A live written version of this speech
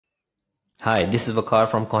Hi, this is Vakar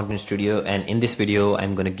from Content Studio, and in this video,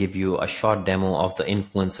 I'm going to give you a short demo of the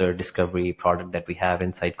influencer discovery product that we have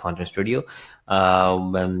inside Content Studio.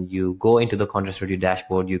 When you go into the Content Studio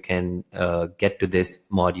dashboard, you can get to this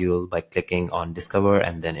module by clicking on Discover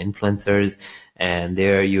and then Influencers, and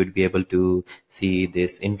there you'd be able to see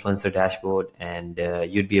this influencer dashboard, and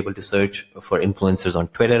you'd be able to search for influencers on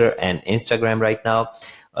Twitter and Instagram right now.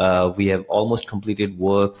 We have almost completed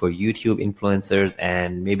work for YouTube influencers,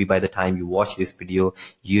 and maybe by the time you watch this video,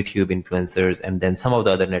 YouTube influencers and then some of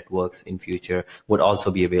the other networks in future would also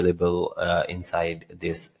be available inside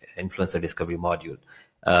this influencer discovery module.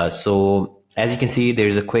 So as you can see,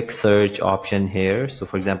 there's a quick search option here. So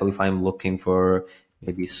for example, if I'm looking for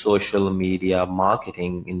maybe social media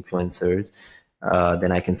marketing influencers,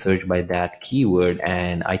 then I can search by that keyword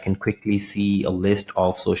and I can quickly see a list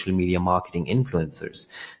of social media marketing influencers.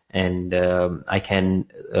 And I can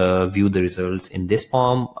view the results in this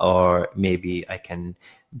form, or maybe I can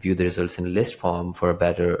view the results in list form for a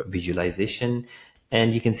better visualization.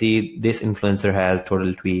 And you can see this influencer has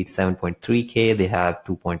total tweets 7.3K. They have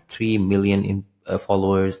 2.3 million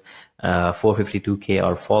followers. 452K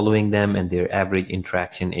are following them, and their average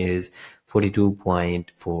interaction is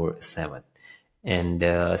 42.47. And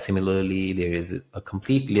similarly, there is a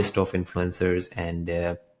complete list of influencers,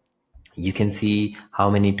 and you can see how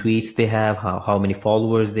many tweets they have, how many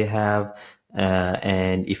followers they have,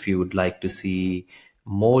 and if you would like to see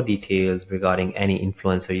more details regarding any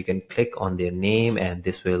influencer, you can click on their name, and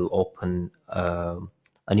this will open a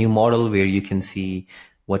new model where you can see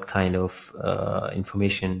what kind of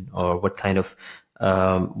information or what kind of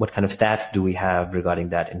stats do we have regarding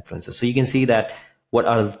that influencer. So you can see that what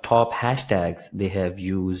are the top hashtags they have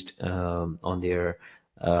used on their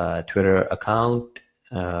Twitter account,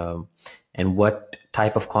 and what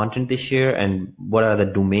type of content they share, and what are the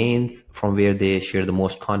domains from where they share the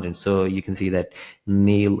most content. So you can see that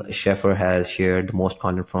Neil Sheffer has shared the most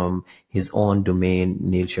content from his own domain.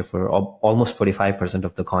 Neil Sheffer, almost 45%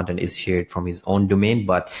 of the content is shared from his own domain,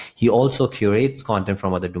 but he also curates content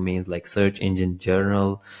from other domains like Search Engine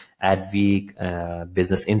Journal, Adweek,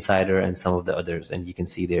 Business Insider, and some of the others. And you can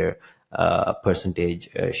see their percentage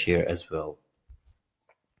share as well.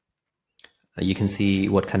 You can see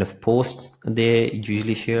what kind of posts they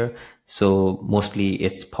usually share. So mostly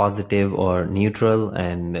it's positive or neutral,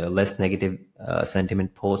 and less negative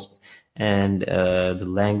sentiment posts. And the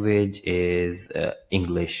language is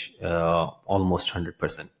English, almost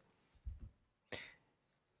 100%.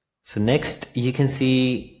 So next you can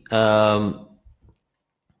see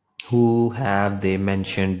who have they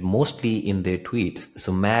mentioned mostly in their tweets.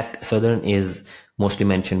 So Matt Southern is mostly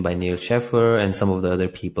mentioned by Neil Sheffer, and some of the other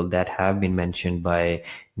people that have been mentioned by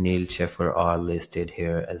Neil Sheffer are listed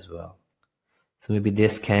here as well. So maybe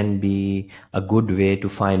this can be a good way to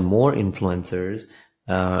find more influencers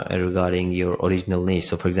regarding your original niche.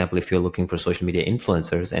 So for example, if you're looking for social media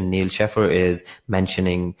influencers and Neil Sheffer is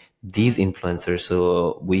mentioning these influencers,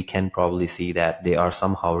 so we can probably see that they are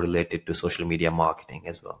somehow related to social media marketing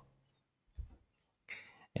as well.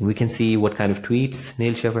 And we can see what kind of tweets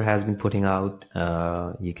Neil Sheffer has been putting out.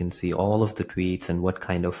 You can see all of the tweets and what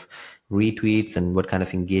kind of retweets and what kind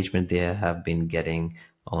of engagement they have been getting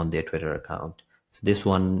on their Twitter account. So this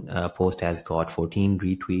one post has got 14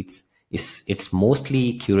 retweets. It's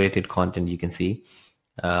mostly curated content. You can see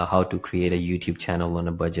how to create a YouTube channel on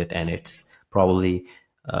a budget, and it's probably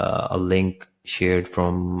a link shared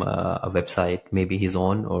from a website, maybe his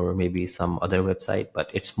own or maybe some other website, but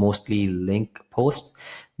it's mostly link posts.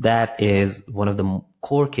 That is one of the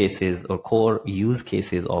core cases or core use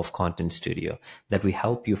cases of Content Studio, that we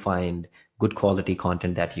help you find good quality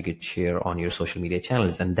content that you could share on your social media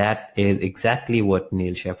channels. And that is exactly what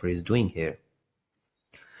Neil Sheffer is doing here.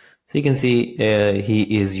 So you can see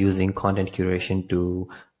he is using content curation to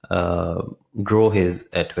grow his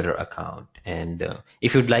Twitter account. And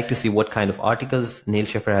if you'd like to see what kind of articles Neil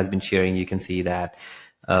Sheffer has been sharing, you can see that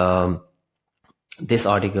this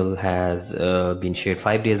article has been shared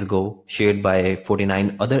 5 days ago, shared by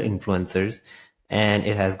 49 other influencers, and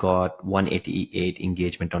it has got 188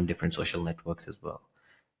 engagement on different social networks as well.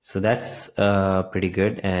 So that's pretty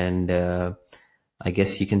good. And I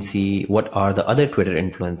guess you can see what are the other Twitter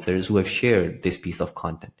influencers who have shared this piece of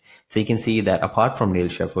content. So you can see that apart from Neil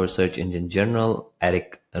Sheffer, Search Engine Journal,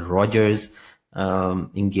 Eric Rogers,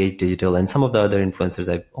 Engage Digital, and some of the other influencers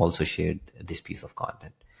have also shared this piece of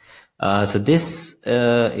content. So this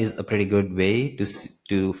is a pretty good way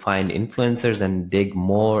to find influencers and dig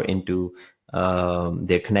more into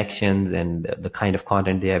their connections and the kind of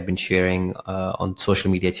content they have been sharing on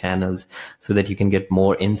social media channels, so that you can get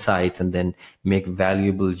more insights and then make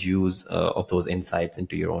valuable use of those insights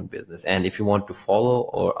into your own business. And if you want to follow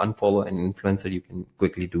or unfollow an influencer, you can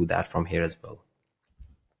quickly do that from here as well.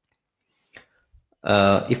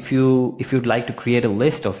 If you'd like to create a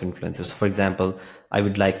list of influencers, for example, I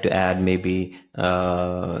would like to add maybe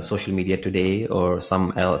social media today or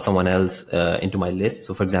someone else into my list.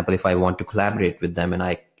 So for example, if I want to collaborate with them, and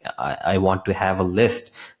I want to have a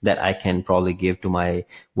list that I can probably give to my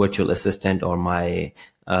virtual assistant or my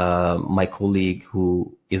colleague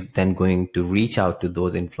who is then going to reach out to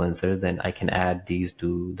those influencers, then I can add these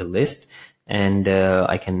to the list. And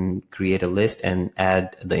I can create a list and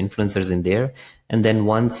add the influencers in there. And then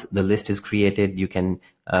once the list is created, you can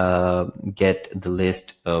get the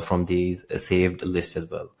list from these saved lists as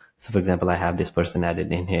well. So for example, I have this person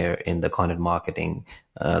added in here in the content marketing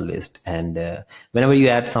list. And whenever you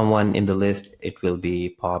add someone in the list, it will be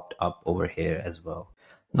popped up over here as well.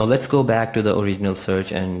 Now let's go back to the original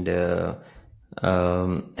search, and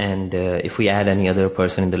if we add any other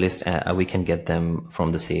person in the list, we can get them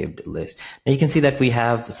from the saved list. Now you can see that we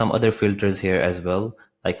have some other filters here as well.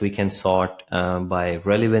 Like we can sort by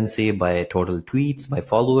relevancy, by total tweets, by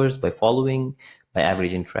followers, by following, by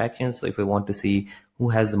average interactions. So if we want to see who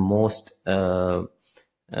has the most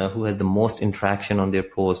interaction on their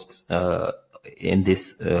posts in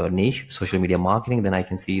this niche, social media marketing, then I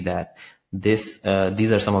can see that these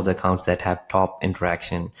are some of the accounts that have top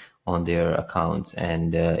interaction on their accounts.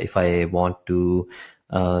 And if I want to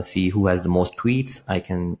see who has the most tweets, I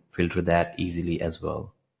can filter that easily as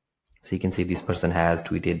well. So you can see this person has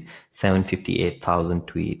tweeted 758,000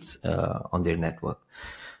 tweets on their network.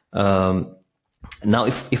 Now,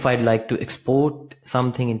 if I'd like to export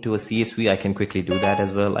something into a CSV, I can quickly do that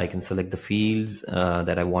as well. I can select the fields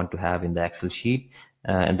that I want to have in the Excel sheet,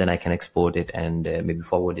 and then I can export it and maybe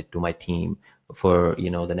forward it to my team for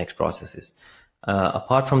the next processes.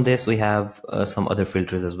 Apart from this, we have some other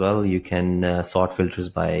filters as well. You can sort filters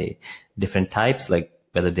by different types, like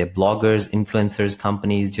whether they're bloggers, influencers,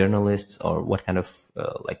 companies, journalists, or what kind of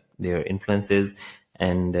like their influences.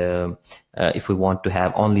 And if we want to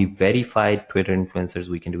have only verified Twitter influencers,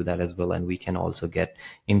 we can do that as well. And we can also get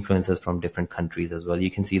influencers from different countries as well.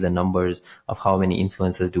 You can see the numbers of how many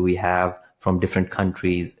influencers do we have from different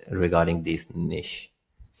countries regarding this niche.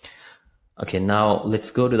 Okay, now let's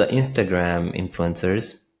go to the Instagram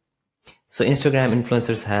influencers. So Instagram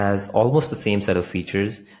influencers has almost the same set of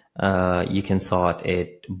features. You can sort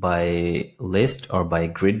it by list or by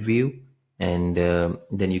grid view, and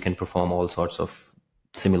then you can perform all sorts of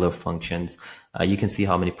similar functions. You can see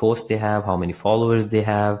how many posts they have, how many followers they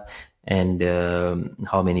have, and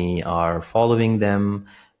how many are following them.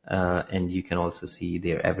 And you can also see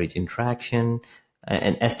their average interaction,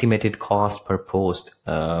 an estimated cost per post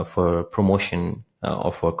for promotion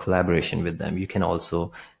or for collaboration with them. You can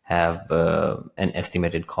also have an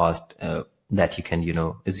estimated cost that you can,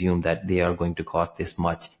 assume that they are going to cost this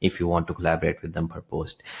much if you want to collaborate with them per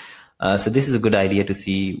post. So this is a good idea to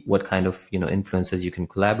see what kind of, influencers you can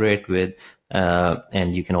collaborate with.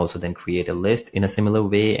 And you can also then create a list in a similar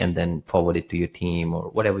way and then forward it to your team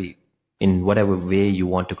or in whatever way you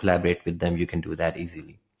want to collaborate with them, you can do that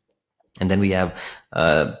easily. And then we have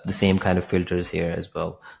the same kind of filters here as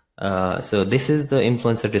well. So this is the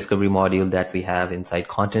influencer discovery module that we have inside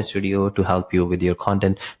ContentStudio to help you with your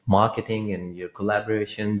content marketing and your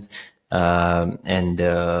collaborations and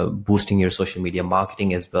boosting your social media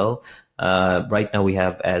marketing as well. Right now we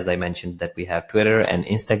have, as I mentioned, that we have Twitter and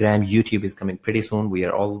Instagram. YouTube is coming pretty soon. We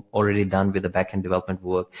are already done with the backend development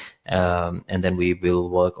work, and then we will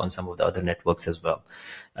work on some of the other networks as well.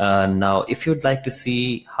 Now, if you'd like to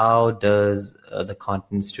see how does the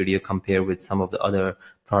ContentStudio compare with some of the other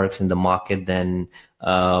products in the market, then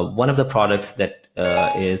one of the products that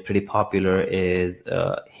is pretty popular is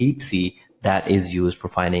Heapsy, that is used for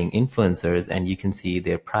finding influencers, and you can see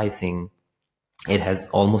their pricing. It has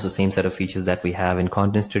almost the same set of features that we have in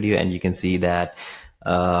ContentStudio, and you can see that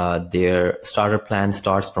their starter plan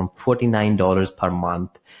starts from $49 per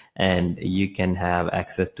month, and you can have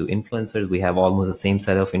access to influencers. We have almost the same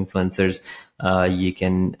set of influencers. You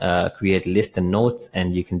can create lists and notes,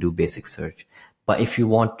 and you can do basic search. But if you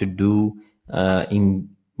want to do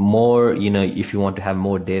more, if you want to have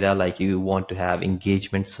more data, like you want to have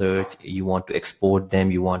engagement search, you want to export them,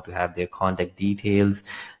 you want to have their contact details,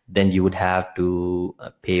 then you would have to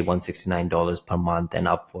pay $169 per month and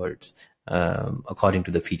upwards according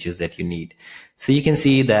to the features that you need. So you can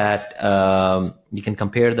see that you can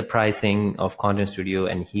compare the pricing of Content Studio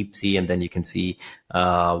and Heapsy, and then you can see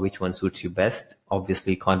which one suits you best.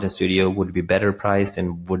 Obviously, Content Studio would be better priced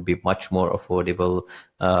and would be much more affordable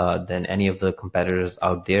than any of the competitors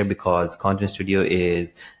out there, because Content Studio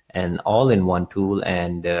is an all-in-one tool,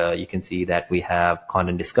 and you can see that we have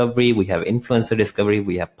content discovery, we have influencer discovery,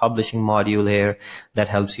 we have publishing module here that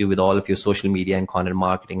helps you with all of your social media and content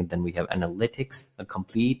marketing. And then we have analytics, a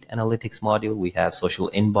complete analytics module. We have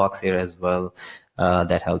social inbox here as well.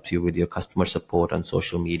 That helps you with your customer support on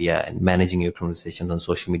social media and managing your conversations on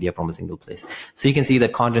social media from a single place. So you can see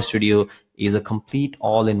that Content Studio is a complete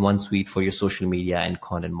all-in-one suite for your social media and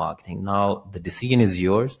content marketing. Now, the decision is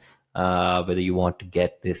yours, whether you want to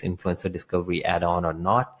get this influencer discovery add-on or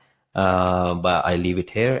not. But I leave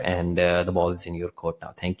it here, and the ball is in your court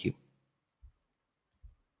now. Thank you.